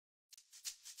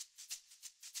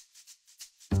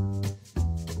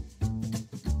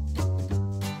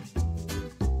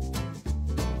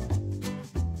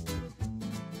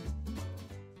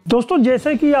दोस्तों,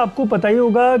 जैसा कि आपको पता ही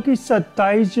होगा कि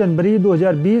 27 जनवरी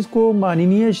 2020 को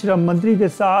माननीय श्रम मंत्री के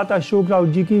साथ अशोक राउत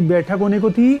जी की बैठक होने को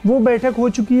थी। वो बैठक हो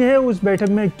चुकी है। उस बैठक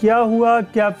में क्या हुआ,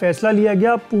 क्या फैसला लिया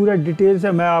गया, पूरा डिटेल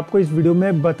से मैं आपको इस वीडियो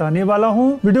में बताने वाला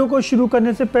हूं। वीडियो को शुरू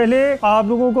करने से पहले आप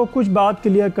लोगों को कुछ बात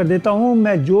क्लियर कर देता हूं।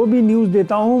 मैं जो भी न्यूज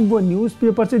देता हूं वो न्यूज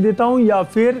पेपर से देता हूं या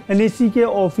फिर NSE के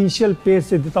ऑफिशियल पेज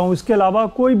से देता हूं। इसके अलावा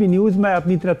कोई भी न्यूज मैं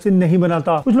अपनी तरफ से नहीं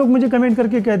बनाता। कुछ लोग मुझे कमेंट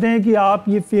करके कहते हैं कि आप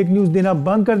ये फेक न्यूज देना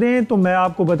बंद कर दें, तो मैं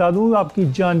आपको बता दूं आपकी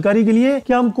जानकारी के लिए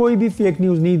कि हम कोई भी फेक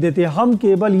न्यूज नहीं देते। हम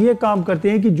केवल ये काम करते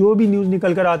हैं कि जो भी न्यूज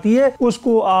निकल कर आती है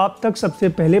उसको आप तक सबसे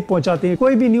पहले पहुंचाते हैं।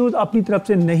 कोई भी न्यूज अपनी तरफ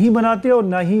से नहीं बनाते और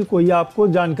ना ही कोई आपको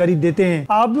जानकारी देते हैं।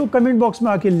 आप लोग कमेंट बॉक्स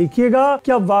में आके लिखिएगा,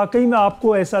 क्या वाकई में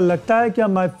आपको ऐसा लगता है क्या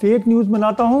मैं फेक न्यूज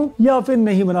बनाता हूं या फिर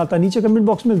नहीं बनाता। नीचे कमेंट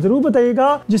बॉक्स में जरूर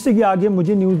बताइएगा, जिससे कि आगे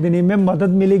मुझे न्यूज देने में मदद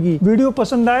मिलेगी। वीडियो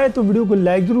पसंद आए तो वीडियो को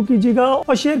लाइक जरूर कीजिएगा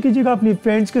और शेयर कीजिएगा अपनी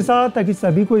फ्रेंड्स के साथ, ताकि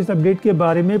सभी को इस अपडेट के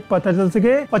बारे में पता चल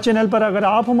सके। और चैनल पर अगर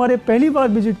आप हमारे पहली बार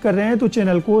विजिट कर रहे हैं तो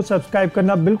चैनल को सब्सक्राइब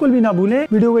करना बिल्कुल भी ना भूलें।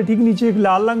 वीडियो के ठीक नीचे एक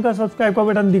लाल रंग का सब्सक्राइब का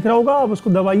बटन दिख रहा होगा, आप उसको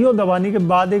दबाइए और दबाने के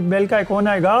बाद एक बेल का आइकॉन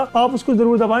आएगा, आप उसको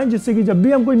जरूर दबाएं, जिससे कि जब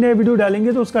भी हम कोई नए वीडियो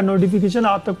डालेंगे तो उसका नोटिफिकेशन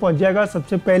आप तक पहुंच जाएगा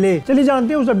सबसे पहले। चलिए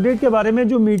जानते हैं उस अपडेट के बारे में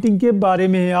जो मीटिंग के बारे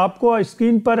में है। आपको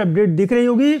स्क्रीन पर अपडेट दिख रही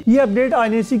होगी। ये अपडेट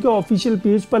NSE के ऑफिशियल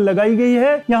पेज पर लगाई गई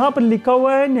है। यहाँ पर लिखा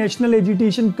हुआ है, नेशनल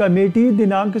एजुकेशन कमेटी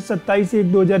दिनांक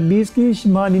 27/1/2020 की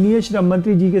माननीय श्रम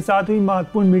मंत्री जी के साथ हुई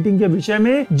महत्वपूर्ण मीटिंग के विषय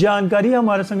में जानकारी।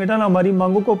 हमारा संगठन हमारी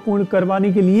मांगों को पूर्ण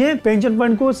करवाने के लिए पेंशन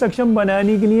फंड को सक्षम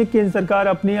बनाने के लिए केंद्र सरकार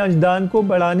अपने अंशदान को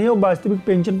बढ़ाने और वास्तविक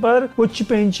पेंशन पर उच्च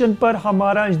पेंशन पर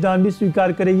हमारा अंशदान भी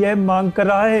स्वीकार करे, यह मांग कर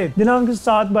रहा है। दिनांक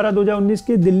 7/12/2019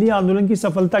 के दिल्ली आंदोलन की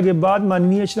सफलता के बाद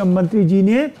माननीय श्रम मंत्री जी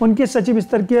ने उनके सचिव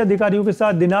स्तर के अधिकारियों के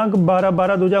साथ दिनांक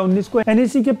 12/12/2019 को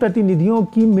NSE के प्रतिनिधियों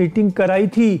की मीटिंग कराई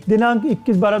थी। दिनांक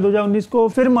 21/12/2019 को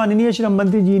फिर माननीय श्रम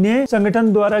मंत्री जी ने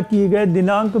संगठन द्वारा किए गए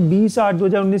दिनांक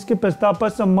 20/8/2019 के प्रस्ताव पर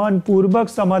सम्मान पूर्वक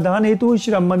समाधान हेतु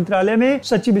श्रम मंत्रालय में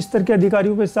सचिव स्तर के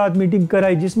अधिकारियों के साथ मीटिंग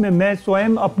कराई, जिसमें मैं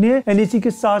स्वयं अपने NSE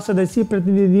के 7 सदस्यीय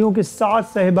प्रतिनिधियों के साथ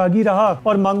सहभागी रहा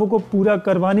और मांगों को पूरा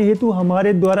करवाने हेतु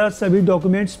हमारे द्वारा सभी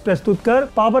डॉक्यूमेंट्स प्रस्तुत कर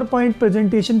पावर पॉइंट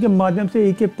प्रेजेंटेशन के माध्यम से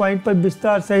एक एक पॉइंट पर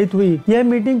विस्तार सहित हुई। यह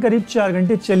मीटिंग करीब 4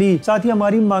 घंटे चली। साथ ही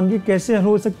हमारी मांगे कैसे हल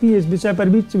हो सकती है इस विषय पर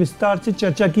भी विस्तार से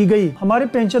चर्चा की गई। हमारे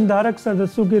पेंशन धारक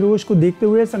सदस्यों के रोष को देखते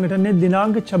हुए संगठन ने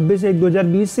दिनांक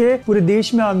 26/1/2020 से पूरे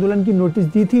देश में आंदोलन की नोटिस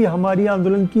दी थी। हमारी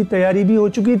आंदोलन की तैयारी भी हो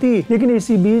चुकी थी, लेकिन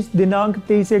इसी बीच दिनांक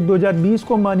 23/1/2020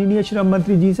 को माननीय श्रम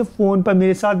मंत्री जी से फोन पर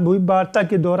मेरे साथ हुई वार्ता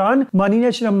के दौरान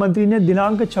माननीय श्रम मंत्री ने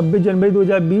दिनांक 26 जनवरी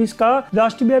 2020 का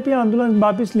राष्ट्रव्यापी आंदोलन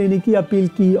वापस लेने की अपील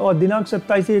की और दिनांक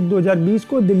 27/1/2020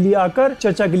 को दिल्ली आकर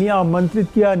चर्चा के लिए आमंत्रित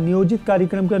किया। नियोजित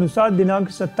कार्यक्रम के अनुसार दिनांक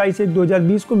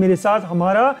 27/1/2020 को मेरे साथ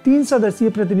हमारा 3 सदस्यीय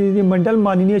प्रतिनिधि मंडल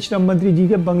माननीय श्रम मंत्री जी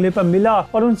के बंगले पर मिला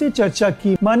और उनसे चर्चा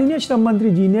की। माननीय श्रम मंत्री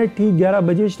जी ने ठीक 11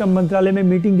 बजे श्रम मंत्रालय में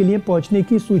मीटिंग के लिए पहुंचने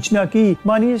की सूचना की।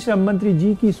 माननीय श्रम मंत्री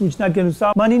जी की सूचना के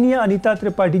अनुसार माननीय Anita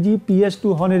Tripathi ji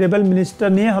PS2 honourable minister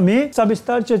ने हमें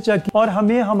सविस्तार चर्चा की और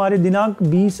हमें हमारे दिनांक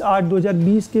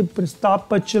 20/8/2020 के प्रस्ताव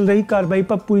पर चल रही कार्रवाई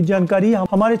पर पूरी जानकारी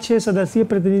हमारे 6 सदस्यीय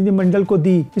प्रतिनिधि मंडल को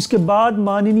दी। इसके बाद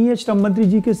माननीय श्रम मंत्री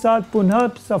जी के साथ पुनः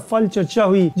सफल चर्चा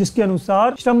हुई, जिसके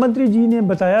अनुसार श्रम मंत्री जी ने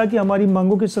बताया कि हमारी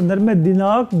मांगों के संदर्भ में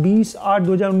दिनांक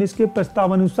 20/8/2019 के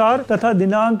प्रस्ताव अनुसार तथा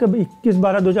दिनांक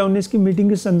 21/12/2019 की मीटिंग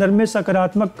के संदर्भ में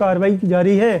सकारात्मक कार्रवाई की जा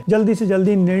रही है। जल्दी से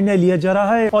जल्दी निर्णय लिया जा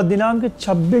रहा है और दिनांक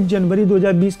 26 जनवरी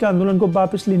 2020 के आंदोलन को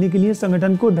वापस लेने के लिए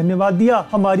संगठन को धन्यवाद दिया।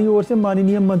 हमारी ओर से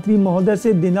माननीय मंत्री महोदय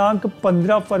से दिनांक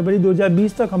 15 फरवरी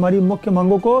 2020 तक हमारी मुख्य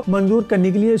मांगों को मंजूर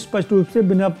करने के लिए स्पष्ट रूप से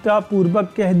विनम्रता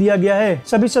पूर्वक कह दिया गया है।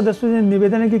 सभी सदस्यों से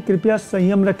निवेदन है कि कृपया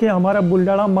संयम रखें। हमारा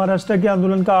बुलडाना महाराष्ट्र के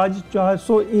आंदोलन का आज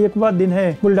 401वां दिन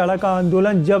है। बुलडाना का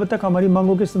आंदोलन जब तक हमारी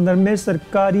मांगों के संदर्भ में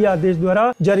सरकारी आदेश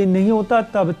द्वारा जारी नहीं होता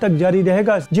तब तक जारी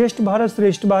रहेगा। ज्येष्ठ भारत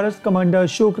श्रेष्ठ भारत कमांडर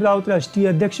अशोक राउत राष्ट्रीय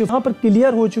अध्यक्ष। यहाँ पर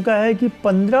क्लियर हो चुका है कि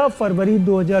 15 फरवरी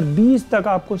 2020 तक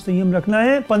आपको संयम रखना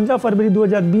है। 15 फरवरी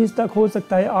 2020 तक हो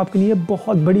सकता है आपके लिए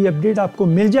बहुत बड़ी अपडेट आपको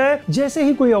मिल जाए। जैसे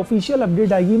ही कोई ऑफिशियल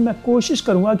अपडेट आएगी मैं कोशिश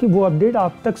करूंगा कि वो अपडेट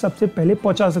आप तक सबसे पहले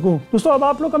पहुंचा सकूं। दोस्तों, अब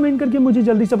आप लोग कमेंट करके मुझे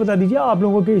जल्दी से बता दीजिए आप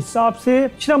लोगों के हिसाब से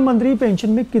श्रम मंत्री पेंशन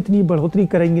में कितनी बढ़ोतरी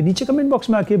करेंगे। नीचे कमेंट बॉक्स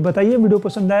में आके बताइए। वीडियो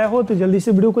पसंद आया हो तो जल्दी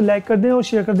से वीडियो को लाइक कर दें और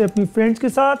शेयर कर दें अपनी फ्रेंड्स के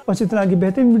साथ। और इस तरह की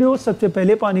बेहतरीन वीडियो सबसे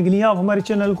पहले पाने के लिए आप हमारे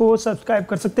चैनल को सब्सक्राइब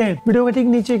कर सकते हैं। वीडियो के ठीक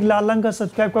नीचे एक लाल रंग का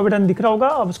सब्सक्राइब का बटन दिख रहा होगा,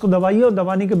 आप उसको दबाइए और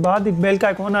दबाने के बाद एक बेल का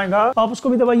आइकॉन आएगा, आप उसको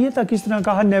भी दबाइए, ताकि इस तरह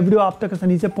का हर नया वीडियो आप तक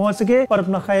आसानी से पहुंच सके। और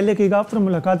अपना ख्याल रखिएगा, फिर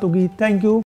मुलाकात होगी। Thank you.